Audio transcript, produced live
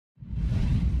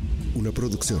una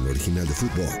producción original de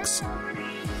Footbox.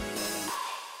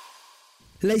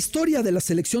 La historia de la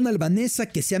selección albanesa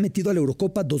que se ha metido a la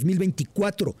Eurocopa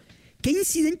 2024. ¿Qué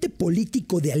incidente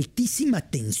político de altísima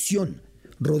tensión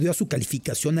rodeó a su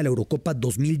calificación a la Eurocopa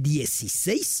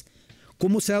 2016?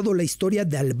 ¿Cómo se ha dado la historia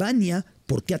de Albania?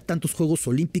 ¿Por qué a tantos Juegos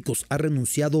Olímpicos ha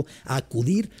renunciado a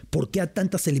acudir? ¿Por qué a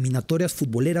tantas eliminatorias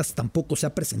futboleras tampoco se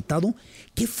ha presentado?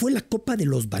 ¿Qué fue la Copa de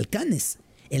los Balcanes,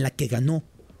 en la que ganó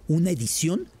una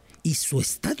edición y su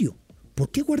estadio?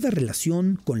 ¿Por qué guarda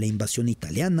relación con la invasión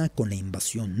italiana, con la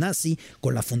invasión nazi,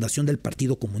 con la fundación del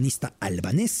Partido Comunista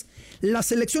Albanés? La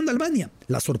selección de Albania,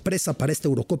 la sorpresa para esta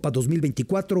Eurocopa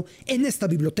 2024 en esta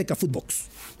Biblioteca Footbox.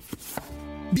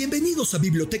 Bienvenidos a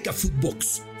Biblioteca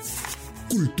Footbox.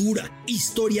 Cultura,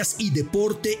 historias y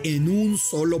deporte en un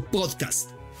solo podcast.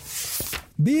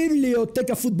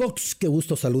 Biblioteca Footbox, qué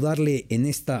gusto saludarle en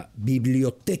esta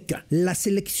biblioteca. La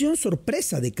selección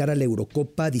sorpresa de cara a la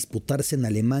Eurocopa a disputarse en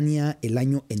Alemania el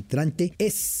año entrante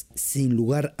es, sin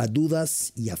lugar a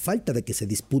dudas y a falta de que se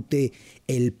dispute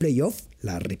el playoff,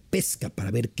 la repesca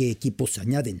para ver qué equipos se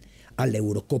añaden a la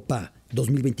Eurocopa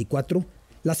 2024,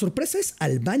 la sorpresa es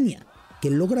Albania,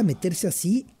 que logra meterse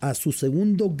así a su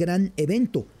segundo gran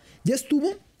evento. Ya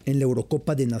estuvo en la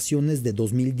Eurocopa de Naciones de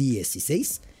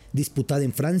 2016, disputada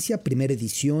en Francia, primera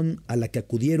edición a la que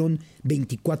acudieron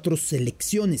 24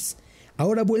 selecciones.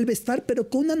 Ahora vuelve a estar, pero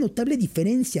con una notable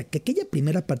diferencia, que aquella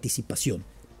primera participación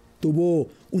tuvo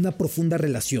una profunda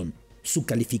relación, su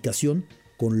calificación,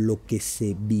 con lo que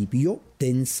se vivió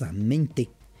tensamente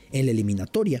en la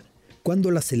eliminatoria, cuando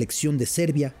la selección de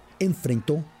Serbia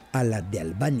enfrentó a la de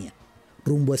Albania,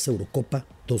 rumbo a esa Eurocopa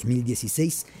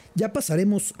 2016. Ya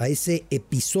pasaremos a ese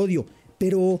episodio,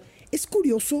 pero es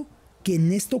curioso que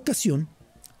en esta ocasión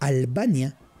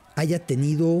Albania haya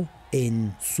tenido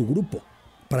en su grupo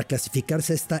para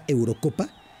clasificarse a esta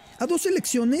Eurocopa a dos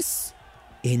selecciones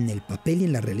en el papel y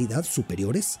en la realidad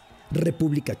superiores,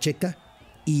 República Checa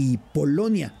y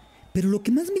Polonia. Pero lo que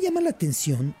más me llama la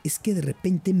atención es que de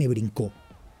repente me brincó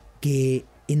que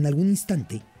en algún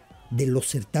instante de los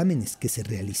certámenes que se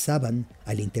realizaban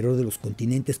al interior de los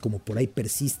continentes, como por ahí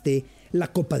persiste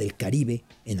la Copa del Caribe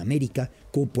en América,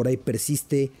 como por ahí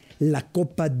persiste la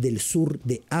Copa del Sur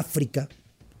de África,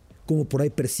 como por ahí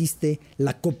persiste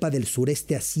la Copa del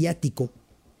Sureste Asiático.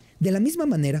 De la misma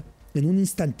manera, en un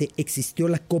instante existió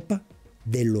la Copa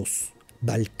de los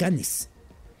Balcanes.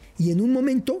 Y en un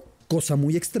momento, cosa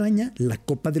muy extraña, la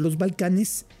Copa de los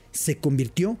Balcanes se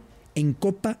convirtió en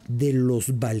Copa de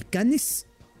los Balcanes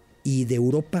y de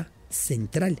Europa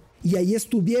Central. Y ahí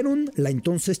estuvieron la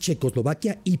entonces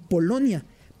Checoslovaquia y Polonia,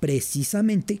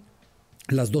 precisamente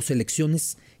las dos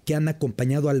selecciones que han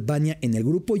acompañado a Albania en el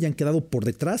grupo y han quedado por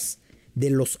detrás de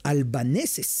los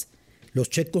albaneses. Los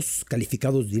checos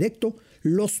calificados directo,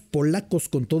 los polacos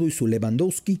con todo y su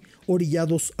Lewandowski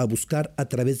orillados a buscar a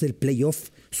través del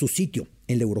playoff su sitio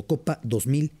en la Eurocopa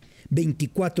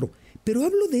 2024. Pero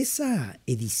hablo de esa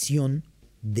edición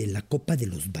de la Copa de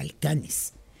los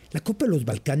Balcanes. La Copa de los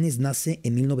Balcanes nace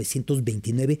en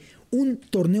 1929, un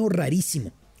torneo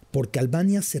rarísimo, porque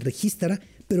Albania se registra,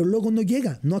 pero luego no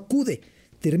llega, no acude.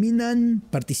 Terminan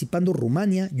participando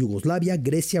Rumania, Yugoslavia,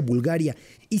 Grecia, Bulgaria.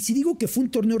 Y si digo que fue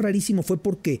un torneo rarísimo fue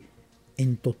porque,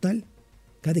 en total,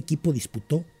 cada equipo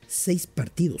disputó 6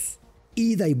 partidos.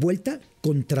 Ida y vuelta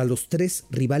contra los 3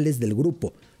 rivales del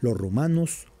grupo, los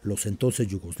rumanos, los entonces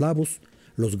yugoslavos,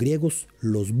 los griegos,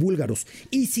 los búlgaros.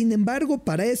 Y sin embargo,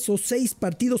 para esos 6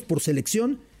 partidos por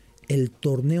selección, el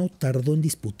torneo tardó en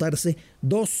disputarse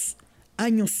 2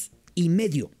 años y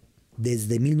medio,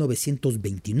 desde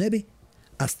 1929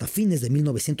 hasta fines de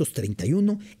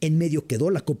 1931. En medio quedó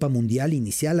la Copa Mundial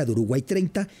inicial, la de Uruguay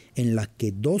 30, en la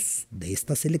que 2 de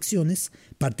estas selecciones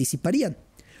participarían.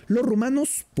 Los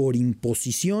rumanos, por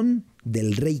imposición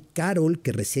del rey Carol,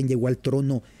 que recién llegó al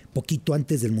trono poquito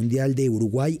antes del Mundial de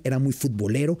Uruguay, era muy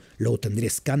futbolero, luego tendría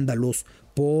escándalos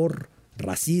por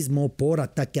racismo, por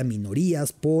ataque a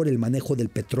minorías, por el manejo del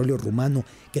petróleo rumano,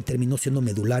 que terminó siendo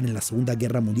medular en la Segunda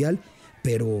Guerra Mundial.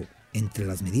 Pero entre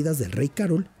las medidas del rey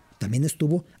Carol también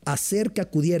estuvo hacer que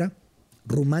acudiera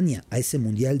Rumania a ese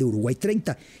Mundial de Uruguay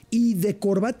 30, y de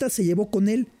corbata se llevó con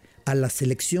él a la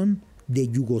selección de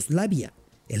Yugoslavia,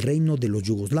 el reino de los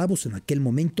yugoslavos en aquel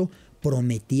momento,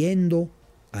 prometiendo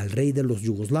al rey de los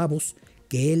yugoslavos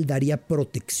que él daría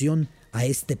protección a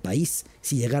este país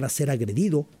si llegara a ser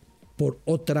agredido por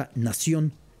otra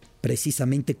nación,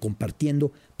 precisamente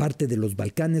compartiendo parte de los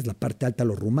Balcanes, la parte alta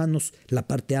los rumanos, la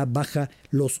parte baja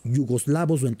los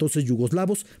yugoslavos o entonces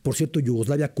yugoslavos. Por cierto,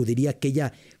 Yugoslavia acudiría a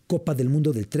aquella Copa del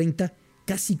Mundo del 30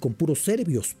 casi con puros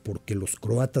serbios, porque los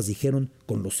croatas dijeron: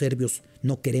 con los serbios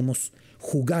no queremos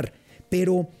jugar.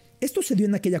 Pero Esto se dio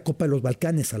en aquella Copa de los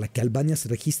Balcanes a la que Albania se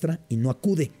registra y no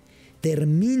acude.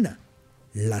 Termina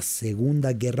la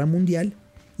Segunda Guerra Mundial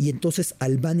y entonces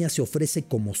Albania se ofrece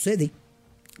como sede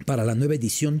para la nueva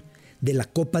edición de la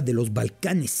Copa de los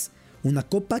Balcanes, una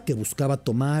copa que buscaba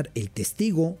tomar el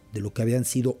testigo de lo que habían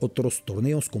sido otros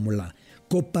torneos como la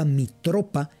Copa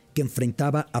Mitropa, que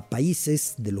enfrentaba a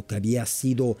países de lo que había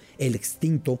sido el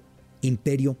extinto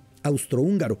Imperio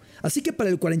Austrohúngaro. Así que para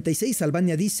el 46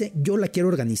 Albania dice: yo la quiero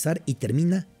organizar, y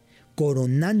termina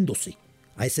coronándose.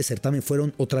 A ese certamen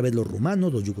fueron otra vez los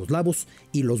rumanos, los yugoslavos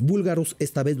y los búlgaros.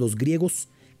 Esta vez los griegos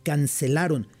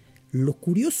cancelaron. Lo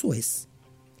curioso es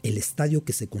el estadio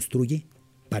que se construye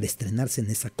para estrenarse en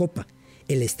esa copa,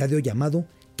 el estadio llamado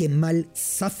Kemal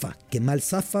Safa. Kemal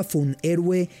Safa fue un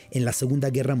héroe en la Segunda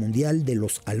Guerra Mundial de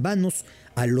los albanos.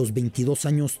 A los 22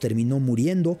 años terminó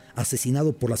muriendo,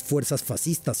 asesinado por las fuerzas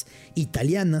fascistas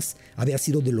italianas. Había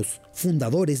sido de los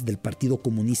fundadores del Partido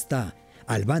Comunista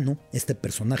Albano, este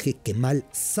personaje Kemal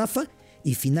Safa,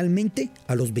 y finalmente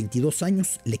a los 22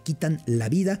 años le quitan la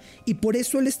vida, y por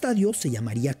eso el estadio se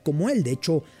llamaría como él. De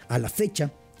hecho, a la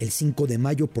fecha, el 5 de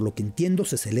mayo, por lo que entiendo,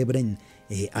 se celebra en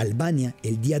Albania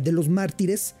el Día de los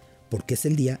Mártires, porque es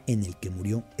el día en el que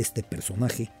murió este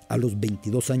personaje a los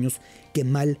 22 años,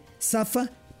 Kemal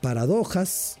Safa.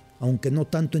 Paradojas, aunque no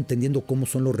tanto entendiendo cómo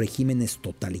son los regímenes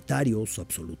totalitarios,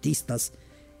 absolutistas,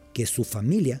 que su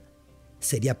familia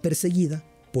sería perseguida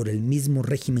por el mismo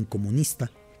régimen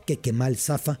comunista que Kemal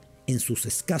Safa, en sus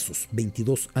escasos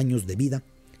 22 años de vida,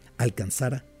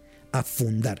 alcanzara a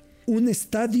fundar. Un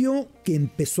estadio que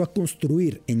empezó a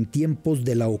construir en tiempos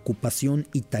de la ocupación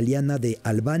italiana de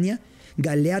Albania,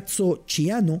 Galeazzo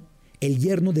Ciano, el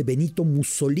yerno de Benito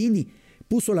Mussolini,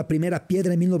 puso la primera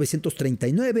piedra en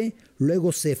 1939,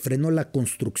 luego se frenó la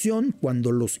construcción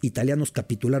cuando los italianos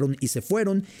capitularon y se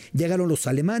fueron, llegaron los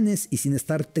alemanes y sin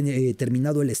estar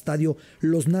terminado el estadio,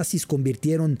 los nazis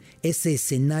convirtieron ese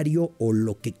escenario, o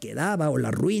lo que quedaba, o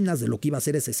las ruinas de lo que iba a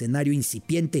ser ese escenario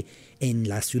incipiente en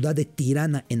la ciudad de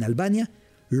Tirana, en Albania,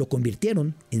 lo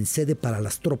convirtieron en sede para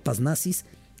las tropas nazis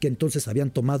que entonces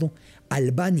habían tomado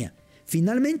Albania.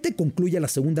 Finalmente concluye la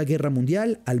Segunda Guerra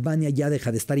Mundial. Albania ya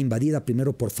deja de estar invadida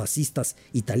primero por fascistas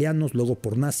italianos, luego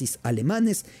por nazis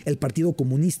alemanes. El Partido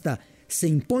Comunista se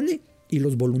impone y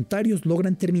los voluntarios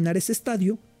logran terminar ese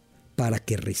estadio para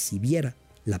que recibiera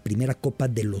la primera Copa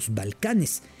de los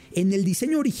Balcanes. En el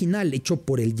diseño original, hecho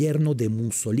por el yerno de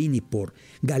Mussolini, por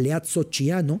Galeazzo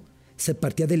Ciano, se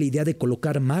partía de la idea de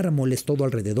colocar mármoles todo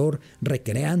alrededor,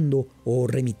 recreando o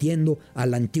remitiendo a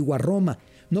la antigua Roma.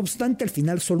 No obstante, al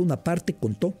final solo una parte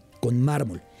contó con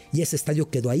mármol, y ese estadio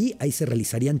quedó ahí. Ahí se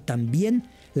realizarían también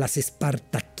las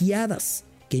espartaquiadas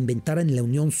que inventaran en la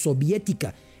Unión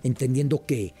Soviética, entendiendo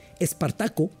que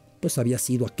Espartaco pues había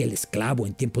sido aquel esclavo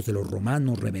en tiempos de los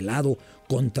romanos, rebelado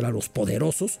contra los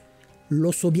poderosos.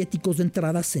 Los soviéticos de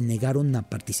entrada se negaron a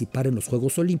participar en los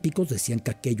Juegos Olímpicos, decían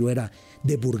que aquello era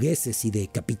de burgueses y de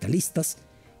capitalistas,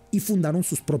 y fundaron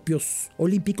sus propios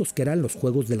olímpicos, que eran los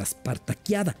Juegos de la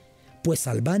Espartaquiada. Pues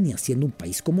Albania, siendo un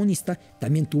país comunista,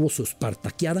 también tuvo su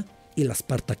Espartaquiada, y la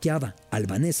Espartaquiada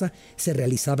albanesa se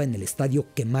realizaba en el estadio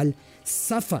Kemal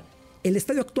Safa, el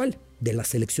estadio actual de la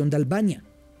selección de Albania.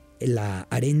 La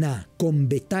arena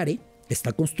Konvetare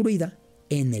está construida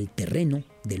en el terreno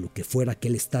de lo que fuera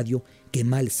aquel estadio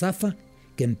Kemal Safa,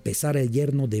 que empezara el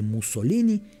yerno de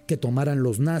Mussolini, que tomaran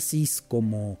los nazis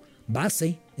como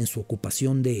base en su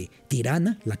ocupación de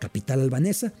Tirana, la capital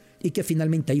albanesa, y que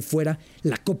finalmente ahí fuera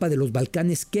la Copa de los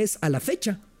Balcanes, que es a la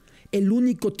fecha el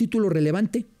único título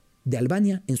relevante de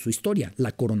Albania en su historia,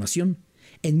 la coronación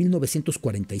en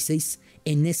 1946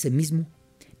 en ese mismo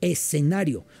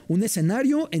escenario. Un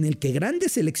escenario en el que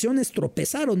grandes selecciones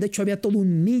tropezaron. De hecho, había todo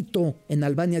un mito en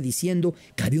Albania diciendo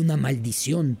que había una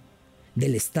maldición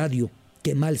del estadio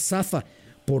Kemal Safa,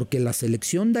 porque la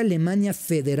selección de Alemania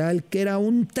Federal, que era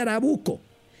un trabuco,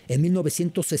 en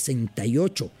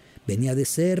 1968 venía de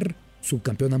ser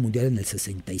subcampeona mundial en el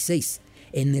 66.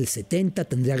 En el 70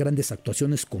 tendría grandes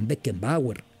actuaciones con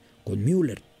Beckenbauer, con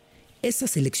Müller. Esa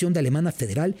selección de Alemania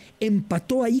Federal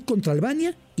empató ahí contra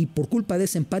Albania y por culpa de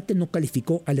ese empate no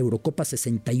calificó a la Eurocopa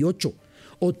 68.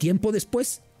 O tiempo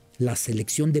después, la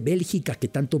selección de Bélgica, que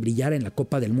tanto brillara en la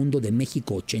Copa del Mundo de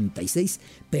México 86,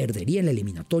 perdería en la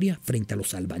eliminatoria frente a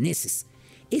los albaneses.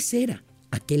 Ese era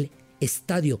aquel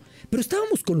estadio. Pero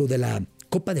estábamos con lo de la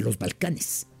Copa de los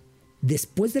Balcanes.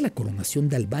 Después de la coronación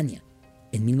de Albania,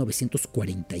 en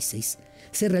 1946,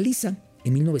 se realiza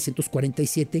en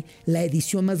 1947 la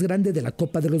edición más grande de la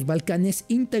Copa de los Balcanes,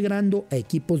 integrando a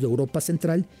equipos de Europa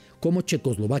Central como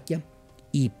Checoslovaquia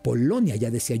y Polonia,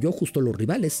 ya decía yo, justo los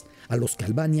rivales a los que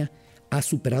Albania ha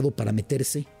superado para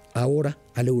meterse ahora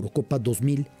a la Eurocopa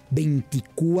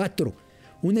 2024.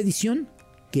 Una edición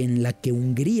en la que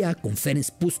Hungría, con Ferenc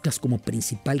Puskás como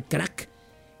principal crack,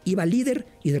 iba líder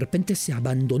y de repente se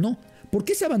abandonó. ¿Por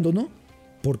qué se abandonó?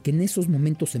 Porque en esos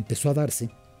momentos empezó a darse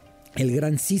el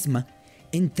gran cisma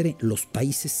entre los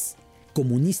países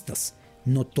comunistas.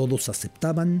 No todos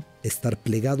aceptaban estar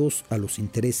plegados a los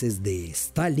intereses de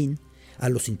Stalin, a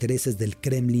los intereses del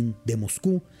Kremlin de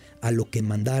Moscú, a lo que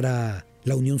mandara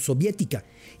la Unión Soviética.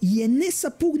 Y en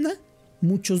esa pugna,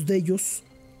 muchos de ellos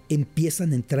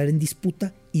empiezan a entrar en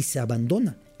disputa y se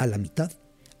abandona a la mitad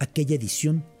aquella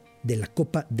edición de la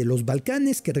Copa de los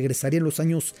Balcanes, que regresaría en los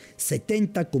años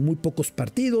 70 con muy pocos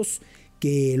partidos,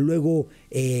 que luego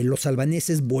los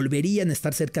albaneses volverían a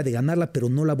estar cerca de ganarla, pero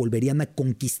no la volverían a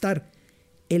conquistar.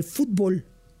 El fútbol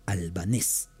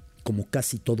albanés, como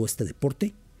casi todo este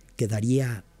deporte,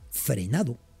 quedaría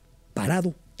frenado,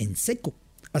 parado, en seco,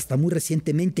 hasta muy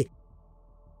recientemente.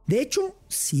 De hecho,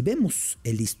 si vemos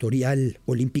el historial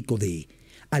olímpico de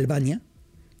Albania,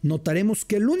 notaremos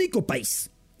que el único país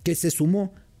que se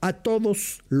sumó a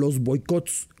todos los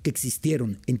boicots que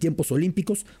existieron en tiempos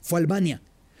olímpicos fue Albania.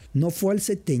 No fue al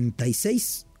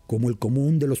 76, como el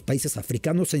común de los países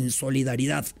africanos en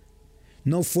solidaridad.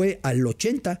 No fue al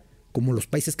 80, como los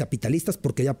países capitalistas,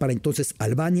 porque ya para entonces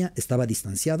Albania estaba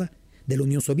distanciada de la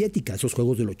Unión Soviética. Esos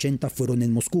Juegos del 80 fueron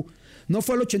en Moscú. No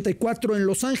fue al 84 en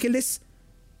Los Ángeles,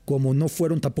 como no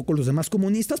fueron tampoco los demás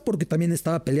comunistas, porque también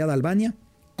estaba peleada Albania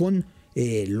con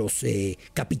los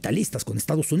capitalistas, con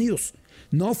Estados Unidos.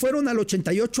 No fueron al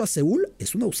 88 a Seúl,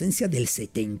 es una ausencia del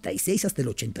 76 hasta el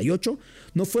 88.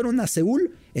 No fueron a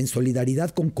Seúl en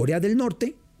solidaridad con Corea del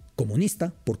Norte,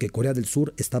 comunista, porque Corea del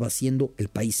Sur estaba siendo el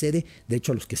país sede. De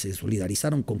hecho, los que se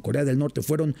solidarizaron con Corea del Norte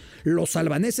fueron los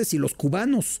albaneses y los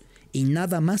cubanos, y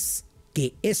nada más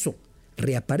que eso.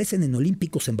 Reaparecen en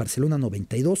Olímpicos en Barcelona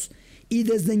 92 y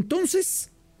desde entonces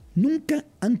nunca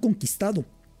han conquistado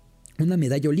una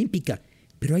medalla olímpica.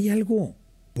 Pero hay algo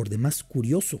por demás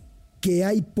curioso, que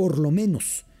hay por lo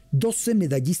menos 12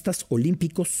 medallistas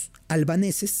olímpicos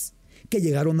albaneses que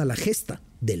llegaron a la gesta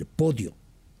del podio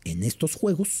en estos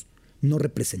Juegos, no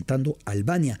representando a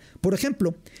Albania. Por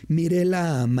ejemplo,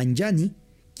 Mirela Manjani,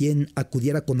 quien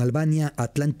acudiera con Albania a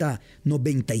Atlanta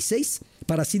 96,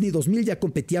 para Sydney 2000 ya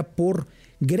competía por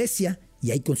Grecia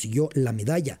y ahí consiguió la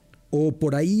medalla. O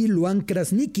por ahí Luan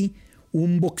Krasniqi,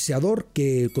 un boxeador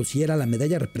que consiguiera la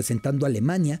medalla representando a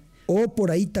Alemania. O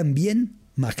por ahí también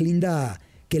Maglinda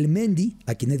Kelmendi,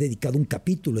 a quien he dedicado un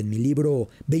capítulo en mi libro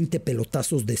 20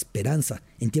 pelotazos de esperanza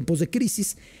en tiempos de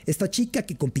crisis. Esta chica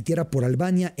que compitiera por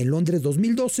Albania en Londres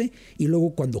 2012 y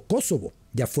luego cuando Kosovo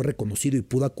ya fue reconocido y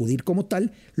pudo acudir como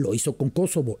tal, lo hizo con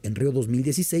Kosovo en Río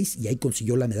 2016 y ahí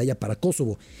consiguió la medalla para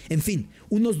Kosovo. En fin,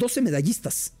 unos 12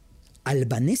 medallistas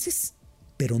albaneses,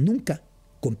 pero nunca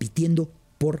compitiendo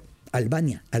por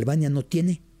Albania. Albania no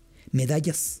tiene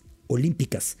medallas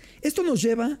olímpicas. Esto nos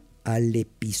lleva al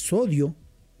episodio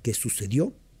que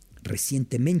sucedió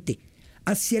recientemente.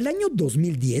 Hacia el año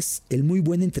 2010, el muy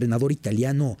buen entrenador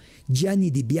italiano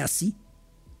Gianni Di Biasi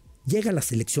llega a la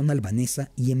selección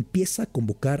albanesa y empieza a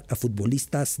convocar a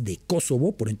futbolistas de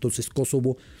Kosovo. Por entonces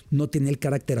Kosovo no tenía el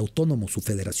carácter autónomo, su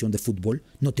federación de fútbol,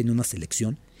 no tenía una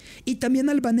selección, y también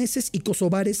albaneses y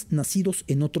kosovares nacidos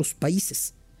en otros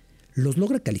países. Los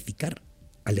logra calificar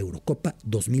a la Eurocopa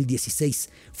 2016.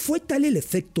 Fue tal el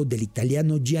efecto del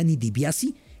italiano Gianni Di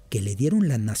Biasi que le dieron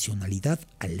la nacionalidad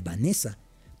albanesa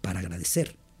para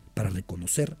agradecer, para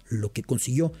reconocer lo que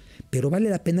consiguió. Pero vale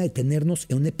la pena detenernos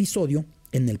en un episodio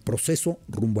en el proceso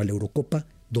rumbo a la Eurocopa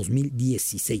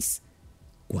 2016,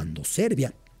 cuando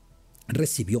Serbia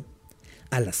recibió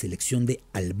a la selección de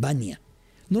Albania.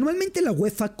 Normalmente la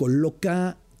UEFA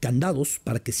coloca candados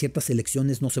para que ciertas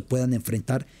selecciones no se puedan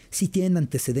enfrentar si tienen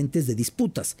antecedentes de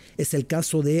disputas. Es el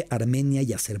caso de Armenia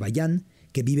y Azerbaiyán,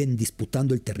 que viven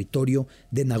disputando el territorio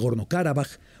de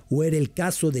Nagorno-Karabaj, o era el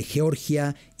caso de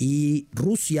Georgia y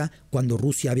Rusia, cuando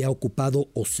Rusia había ocupado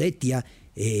Osetia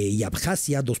y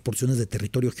Abjasia, 2 porciones de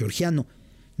territorio georgiano.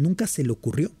 Nunca se le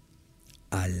ocurrió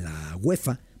a la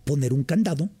UEFA poner un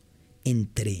candado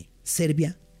entre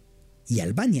Serbia y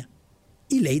Albania.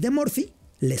 Y ley de Murphy,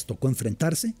 les tocó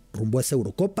enfrentarse rumbo a esa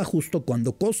Eurocopa justo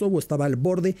cuando Kosovo estaba al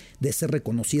borde de ser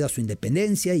reconocida su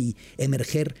independencia y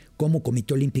emerger como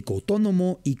Comité Olímpico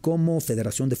Autónomo y como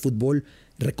Federación de Fútbol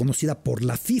reconocida por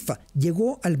la FIFA.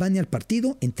 Llegó Albania al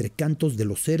partido entre cantos de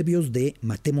los serbios de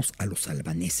matemos a los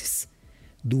albaneses.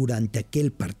 Durante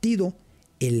aquel partido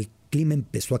el clima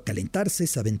empezó a calentarse,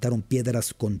 se aventaron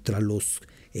piedras contra los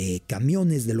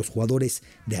camiones de los jugadores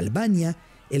de Albania.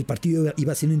 El partido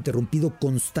iba siendo interrumpido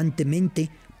constantemente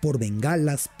por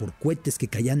bengalas, por cohetes que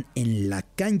caían en la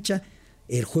cancha.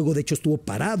 El juego de hecho estuvo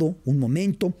parado un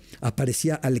momento.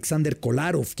 Aparecía Alexander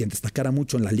Kolarov, quien destacara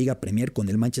mucho en la Liga Premier con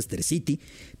el Manchester City,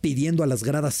 pidiendo a las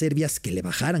gradas serbias que le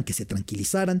bajaran, que se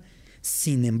tranquilizaran.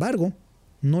 Sin embargo,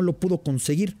 no lo pudo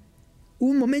conseguir.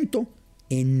 Un momento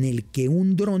en el que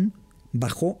un dron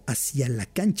bajó hacia la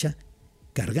cancha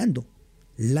cargando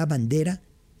la bandera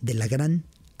de la gran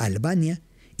Albania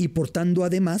y portando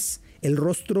además el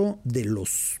rostro de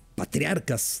los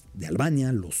patriarcas de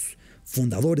Albania, los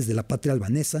fundadores de la patria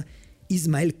albanesa,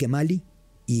 Ismail Kemali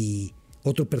y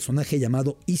otro personaje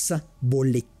llamado Isa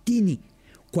Bolettini.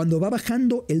 Cuando va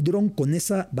bajando el dron con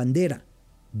esa bandera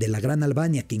de la gran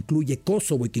Albania, que incluye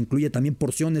Kosovo y que incluye también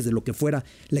porciones de lo que fuera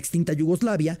la extinta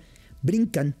Yugoslavia,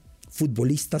 brincan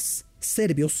futbolistas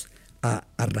serbios a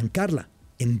arrancarla.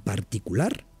 En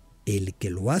particular, el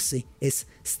que lo hace es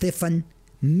Stefan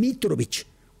Mitrovic.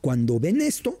 Cuando ven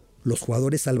esto, los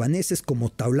jugadores albaneses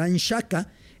como Taulan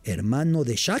Shaka, hermano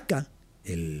de Shaka,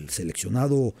 el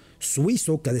seleccionado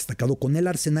suizo que ha destacado con el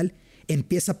Arsenal,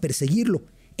 empieza a perseguirlo.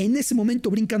 En ese momento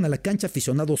brincan a la cancha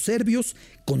aficionados serbios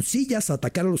con sillas a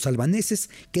atacar a los albaneses.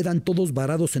 Quedan todos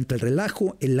varados entre el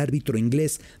relajo. El árbitro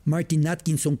inglés Martin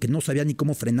Atkinson, que no sabía ni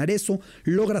cómo frenar eso,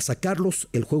 logra sacarlos.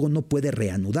 El juego no puede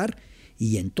reanudar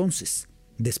y entonces,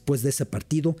 después de ese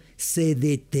partido, se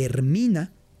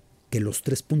determina que los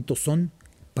 3 puntos son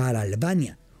para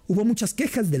Albania. Hubo muchas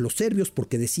quejas de los serbios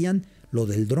porque decían lo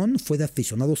del dron fue de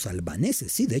aficionados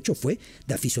albaneses. Sí, de hecho fue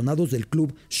de aficionados del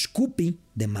club Shkupi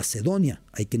de Macedonia.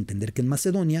 Hay que entender que en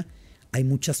Macedonia hay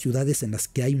muchas ciudades en las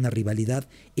que hay una rivalidad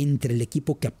entre el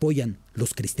equipo que apoyan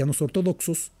los cristianos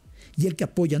ortodoxos y el que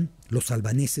apoyan los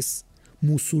albaneses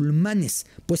musulmanes.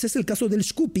 Pues es el caso del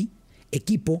Shkupi,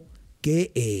 equipo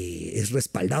que es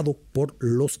respaldado por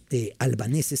los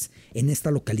albaneses en esta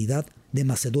localidad de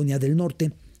Macedonia del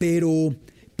Norte. Pero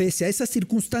pese a esa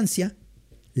circunstancia,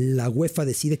 la UEFA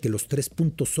decide que los 3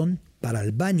 puntos son para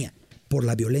Albania, por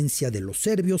la violencia de los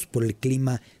serbios, por el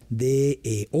clima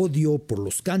de odio, por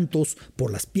los cantos,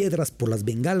 por las piedras, por las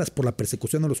bengalas, por la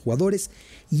persecución a los jugadores.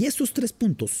 Y esos 3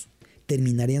 puntos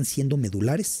terminarían siendo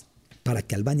medulares para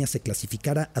que Albania se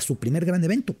clasificara a su primer gran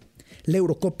evento, la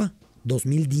Eurocopa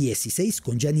 2016,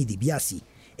 con Gianni Di Biasi,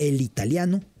 el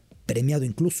italiano, premiado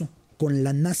incluso con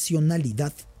la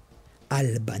nacionalidad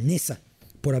albanesa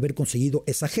por haber conseguido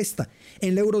esa gesta.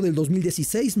 En la Euro del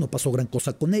 2016 no pasó gran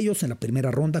cosa con ellos. En la primera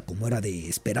ronda, como era de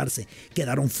esperarse,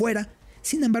 quedaron fuera.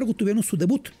 Sin embargo, tuvieron su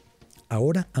debut.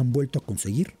 Ahora han vuelto a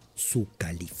conseguir su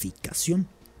calificación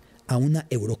a una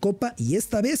Eurocopa, y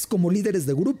esta vez como líderes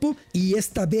de grupo, y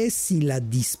esta vez sin la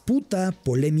disputa,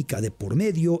 polémica de por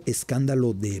medio,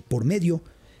 escándalo de por medio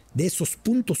de esos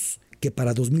puntos que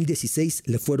para 2016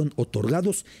 le fueron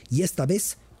otorgados, y esta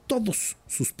vez todos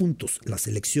sus puntos la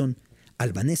selección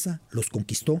albanesa los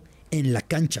conquistó en la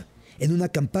cancha, en una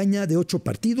campaña de 8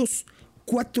 partidos,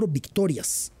 4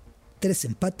 victorias, 3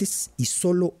 empates y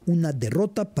solo una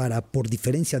derrota para, por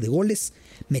diferencia de goles,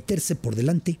 meterse por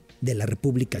delante de la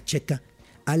República Checa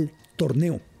al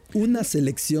torneo. Una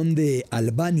selección de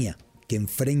Albania que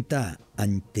enfrenta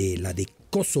ante la de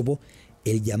Kosovo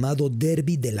el llamado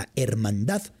derbi de la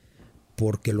hermandad,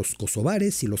 porque los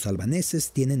kosovares y los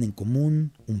albaneses tienen en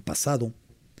común un pasado,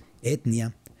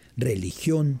 etnia,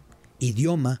 religión,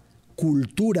 idioma,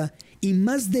 cultura, y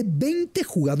más de 20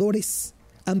 jugadores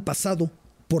han pasado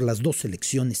por las 2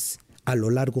 selecciones a lo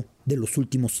largo de los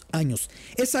últimos años.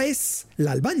 Esa es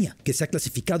la Albania, que se ha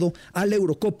clasificado a la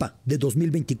Eurocopa de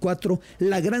 2024,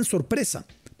 la gran sorpresa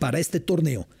para este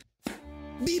torneo.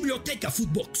 Biblioteca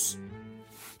Footbox,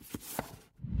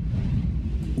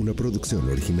 una producción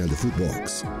original de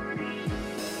Footbox.